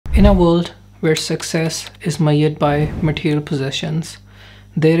In a world where success is measured by material possessions,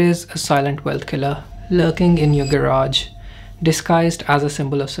 there is a silent wealth killer lurking in your garage, disguised as a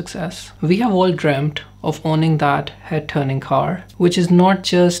symbol of success. We have all dreamt of owning that head-turning car, which is not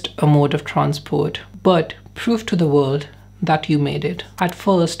just a mode of transport, but proof to the world that you made it. At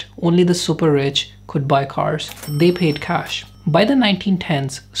first, only the super rich could buy cars. They paid cash. By the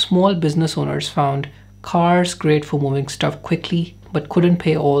 1910s, small business owners found cars great for moving stuff quickly, but couldn't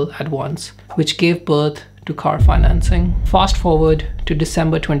pay all at once, which gave birth to car financing. Fast forward to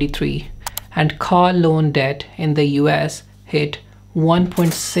December 23, and car loan debt in the US hit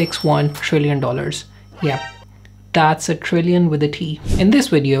 $1.61 trillion. Yep, that's a trillion with a T. In this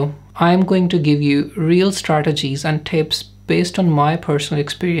video, I'm going to give you real strategies and tips based on my personal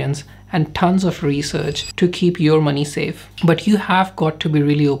experience and tons of research to keep your money safe. But you have got to be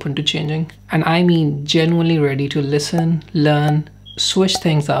really open to changing. And I mean genuinely ready to listen, learn, switch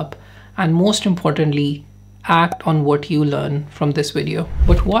things up, and most importantly, act on what you learn from this video.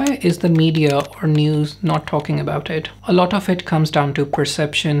 But why is the media or news not talking about it? A lot of it comes down to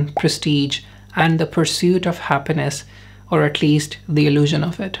perception, prestige, and the pursuit of happiness, or at least the illusion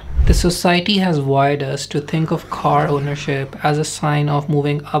of it. The society has wired us to think of car ownership as a sign of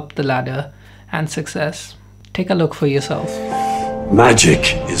moving up the ladder and success. Take a look for yourself.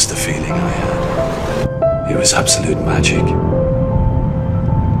 Magic is the feeling I had. It was absolute magic.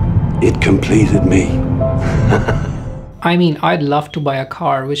 It completed me. I mean, I'd love to buy a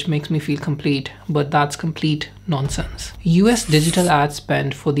car which makes me feel complete, but that's complete nonsense. US digital ad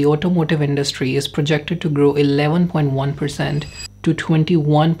spend for the automotive industry is projected to grow 11.1% to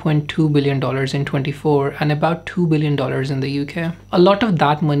 $21.2 billion in 24 and about $2 billion in the UK. A lot of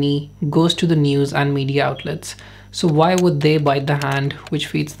that money goes to the news and media outlets, so why would they bite the hand which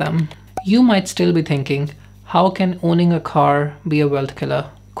feeds them? You might still be thinking, how can owning a car be a wealth killer?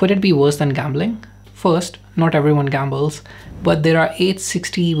 Could it be worse than gambling? First, not everyone gambles, but there are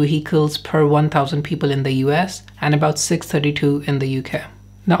 860 vehicles per 1,000 people in the US and about 632 in the UK.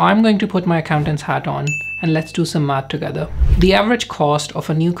 Now I'm going to put my accountant's hat on and let's do some math together. The average cost of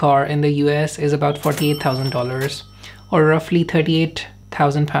a new car in the US is about $48,000 or roughly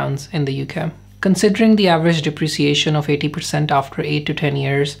 £38,000 in the UK. Considering the average depreciation of 80% after 8 to 10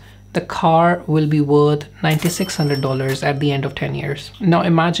 years, the car will be worth $9,600 at the end of 10 years. Now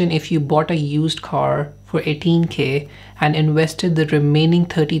imagine if you bought a used car for $18K and invested the remaining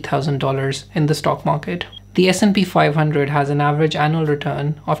 $30,000 in the stock market. The S&P 500 has an average annual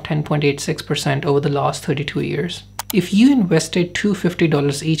return of 10.86% over the last 32 years. If you invested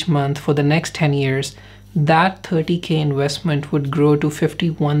 $250 each month for the next 10 years, that $30K investment would grow to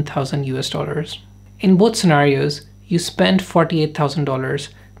 $51,000 US. In both scenarios, you spend $48,000,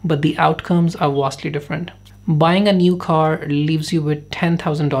 but the outcomes are vastly different. Buying a new car leaves you with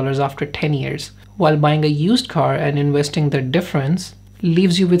 $10,000 after 10 years, while buying a used car and investing the difference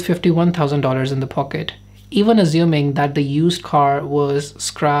leaves you with $51,000 in the pocket, even assuming that the used car was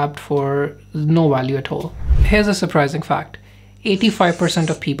scrapped for no value at all. Here's a surprising fact. 85%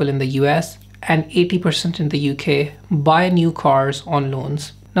 of people in the US and 80% in the UK buy new cars on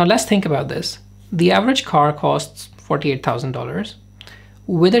loans. Now let's think about this. The average car costs $48,000.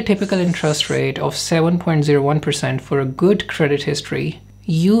 With a typical interest rate of 7.01% for a good credit history,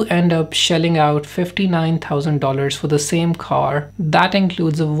 you end up shelling out $59,000 for the same car. That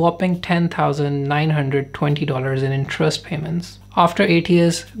includes a whopping $10,920 in interest payments. After 8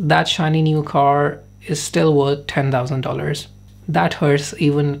 years, that shiny new car is still worth $10,000. That hurts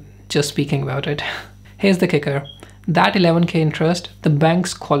even just speaking about it. Here's the kicker. That 11K interest, the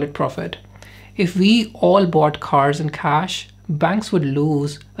banks call it profit. If we all bought cars in cash, banks would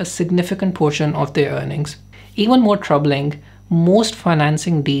lose a significant portion of their earnings. Even more troubling, most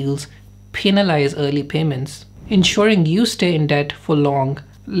financing deals penalize early payments, ensuring you stay in debt for long.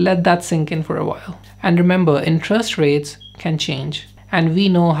 Let that sink in for a while. And remember, interest rates can change, and we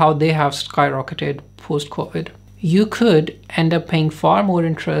know how they have skyrocketed post-COVID. You could end up paying far more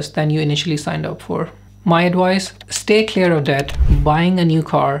interest than you initially signed up for. My advice, stay clear of debt. Buying a new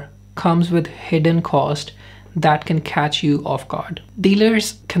car comes with hidden cost that can catch you off guard.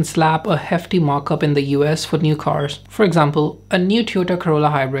 Dealers can slap a hefty markup in the US for new cars. For example, a new Toyota Corolla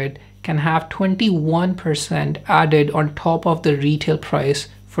hybrid can have 21% added on top of the retail price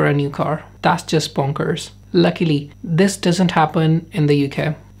for a new car. That's just bonkers. Luckily, this doesn't happen in the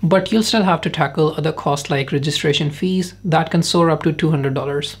UK, but you'll still have to tackle other costs like registration fees that can soar up to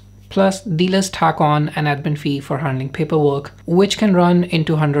 $200. Plus, dealers tack on an admin fee for handling paperwork, which can run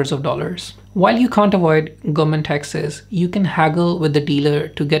into hundreds of dollars. While you can't avoid government taxes, you can haggle with the dealer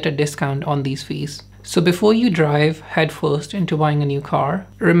to get a discount on these fees. So before you drive headfirst into buying a new car,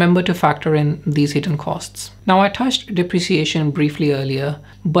 remember to factor in these hidden costs. Now I touched depreciation briefly earlier,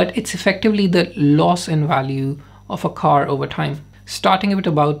 but it's effectively the loss in value of a car over time, starting with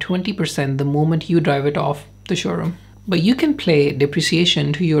about 20% the moment you drive it off the showroom. But you can play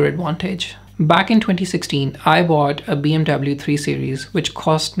depreciation to your advantage. Back in 2016, I bought a BMW 3 Series, which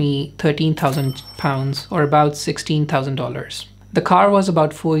cost me £13,000 or about $16,000. The car was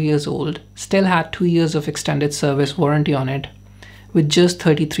about 4 years old, still had 2 years of extended service warranty on it, with just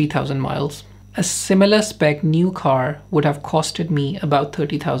 33,000 miles. A similar spec new car would have costed me about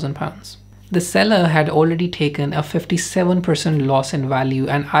 £30,000. The seller had already taken a 57% loss in value,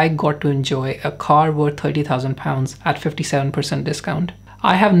 and I got to enjoy a car worth £30,000 at 57% discount.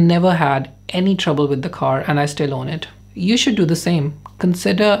 I have never had any trouble with the car and I still own it. You should do the same.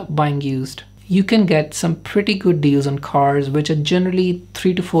 Consider buying used. You can get some pretty good deals on cars which are generally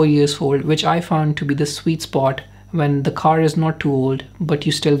 3 to 4 years old, which I found to be the sweet spot when the car is not too old, but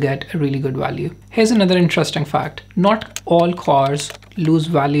you still get a really good value. Here's another interesting fact. Not all cars lose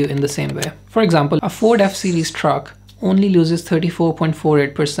value in the same way. For example, a Ford F-Series truck only loses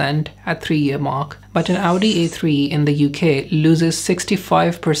 34.48% at 3-year mark, but an Audi A3 in the UK loses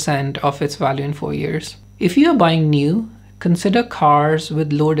 65% of its value in 4 years. If you are buying new, consider cars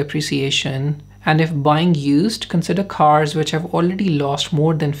with low depreciation, and if buying used, consider cars which have already lost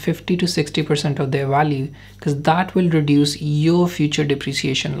more than 50 to 60% of their value, because that will reduce your future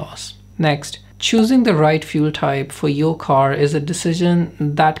depreciation loss. Next, choosing the right fuel type for your car is a decision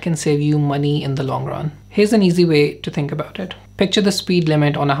that can save you money in the long run. Here's an easy way to think about it. Picture the speed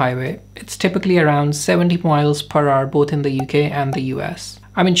limit on a highway. It's typically around 70 miles per hour both in the UK and the US.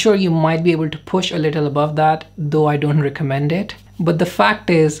 I mean, sure, you might be able to push a little above that, though I don't recommend it. But the fact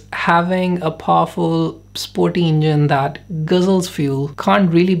is, having a powerful, sporty engine that guzzles fuel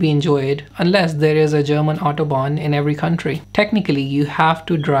can't really be enjoyed unless there is a German autobahn in every country. Technically, you have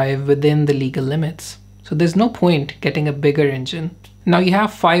to drive within the legal limits. So there's no point getting a bigger engine. Now you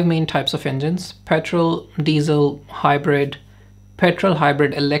have 5 main types of engines: petrol, diesel, hybrid, petrol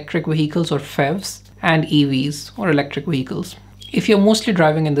hybrid electric vehicles or PHEVs, and EVs or electric vehicles. If you're mostly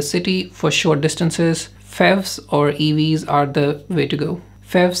driving in the city for short distances, PHEVs or EVs are the way to go.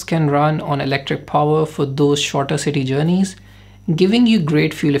 PHEVs can run on electric power for those shorter city journeys, giving you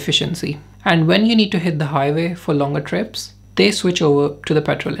great fuel efficiency. And when you need to hit the highway for longer trips, they switch over to the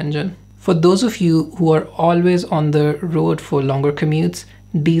petrol engine. For those of you who are always on the road for longer commutes,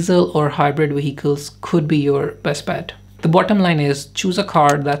 diesel or hybrid vehicles could be your best bet. The bottom line is, choose a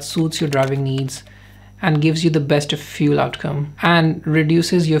car that suits your driving needs and gives you the best fuel outcome and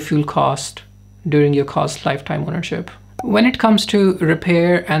reduces your fuel cost during your car's lifetime ownership. When it comes to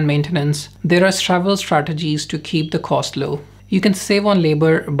repair and maintenance, there are several strategies to keep the cost low. You can save on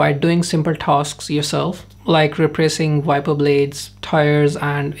labor by doing simple tasks yourself, like replacing wiper blades, tires,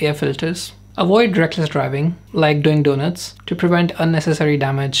 and air filters. Avoid reckless driving, like doing donuts, to prevent unnecessary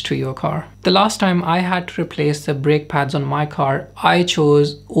damage to your car. The last time I had to replace the brake pads on my car, I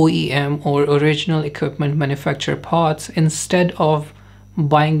chose OEM or original equipment manufacturer parts instead of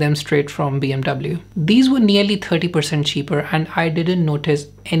buying them straight from BMW. These were nearly 30% cheaper and I didn't notice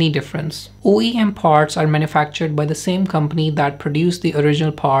any difference. OEM parts are manufactured by the same company that produced the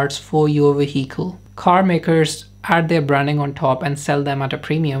original parts for your vehicle. Car makers add their branding on top and sell them at a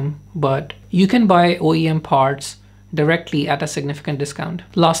premium, but you can buy OEM parts directly at a significant discount.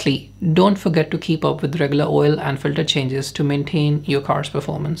 Lastly, don't forget to keep up with regular oil and filter changes to maintain your car's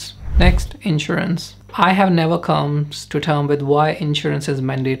performance. Next, insurance. I have never come to terms with why insurance is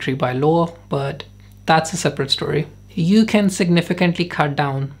mandatory by law, but that's a separate story. You can significantly cut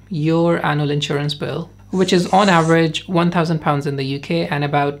down your annual insurance bill, which is on average £1,000 in the UK and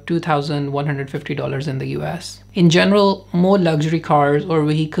about $2,150 in the US. In general, more luxury cars or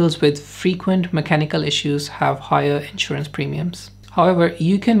vehicles with frequent mechanical issues have higher insurance premiums. However,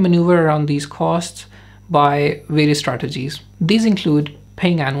 you can maneuver around these costs by various strategies. These include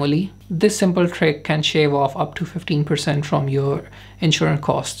paying annually. This simple trick can shave off up to 15% from your insurance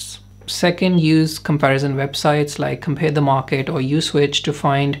costs. Second, use comparison websites like Compare the Market or USwitch to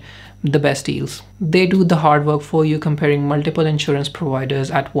find the best deals. They do the hard work for you, comparing multiple insurance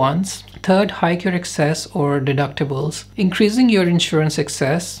providers at once. Third, hike your excess or deductibles. Increasing your insurance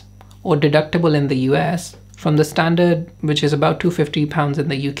excess or deductible in the US from the standard, which is about £250 in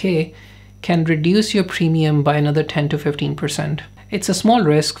the UK, can reduce your premium by another 10 to 15%. It's a small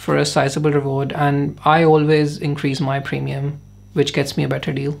risk for a sizable reward, and I always increase my premium, which gets me a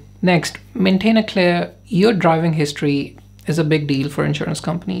better deal. Next, maintain a clear. Your driving history is a big deal for insurance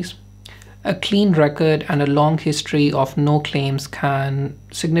companies. A clean record and a long history of no claims can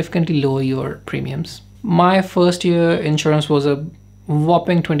significantly lower your premiums. My first year insurance was a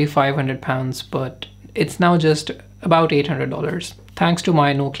whopping £2,500, but it's now just about $800, thanks to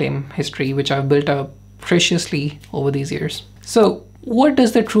my no claim history, which I've built up preciously over these years. So what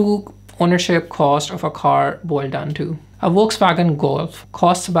does the true ownership cost of a car boil down to? A Volkswagen Golf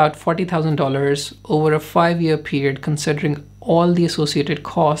costs about $40,000 over a 5-year period, considering all the associated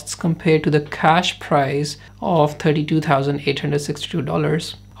costs, compared to the cash price of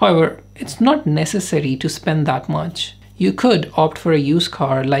 $32,862. However, it's not necessary to spend that much. You could opt for a used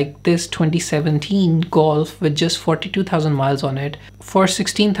car like this 2017 Golf with just 42,000 miles on it for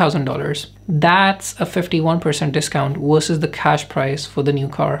 $16,000. That's a 51% discount versus the cash price for the new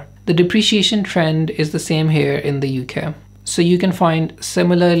car. The depreciation trend is the same here in the UK, so you can find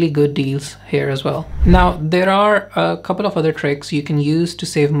similarly good deals here as well. Now, there are a couple of other tricks you can use to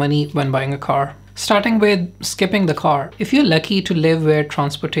save money when buying a car. Starting with skipping the car. If you're lucky to live where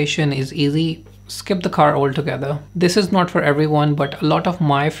transportation is easy, skip the car altogether. This is not for everyone, but a lot of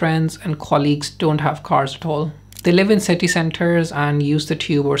my friends and colleagues don't have cars at all. They live in city centers and use the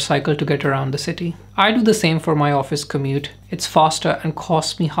tube or cycle to get around the city. I do the same for my office commute. It's faster and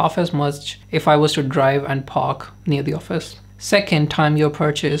costs me half as much if I was to drive and park near the office. Second, time your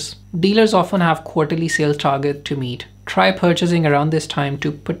purchase. Dealers often have quarterly sales target to meet. Try purchasing around this time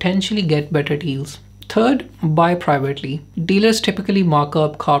to potentially get better deals. Third, buy privately. Dealers typically mark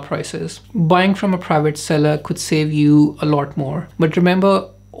up car prices. Buying from a private seller could save you a lot more. But remember,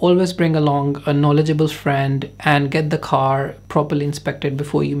 always bring along a knowledgeable friend and get the car properly inspected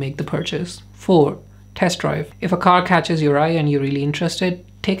before you make the purchase. 4, test drive. If a car catches your eye and you're really interested,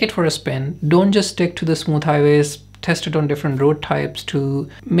 take it for a spin. Don't just stick to the smooth highways. Test it on different road types to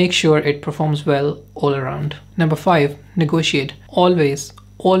make sure it performs well all around. Number 5, negotiate. Always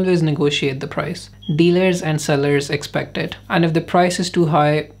negotiate the price. Dealers and sellers expect it. And if the price is too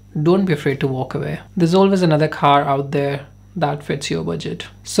high, don't be afraid to walk away. There's always another car out there that fits your budget.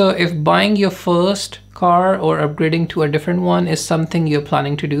 So if buying your first car or upgrading to a different one is something you're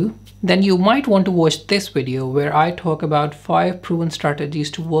planning to do, then you might want to watch this video where I talk about 5 proven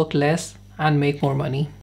strategies to work less and make more money.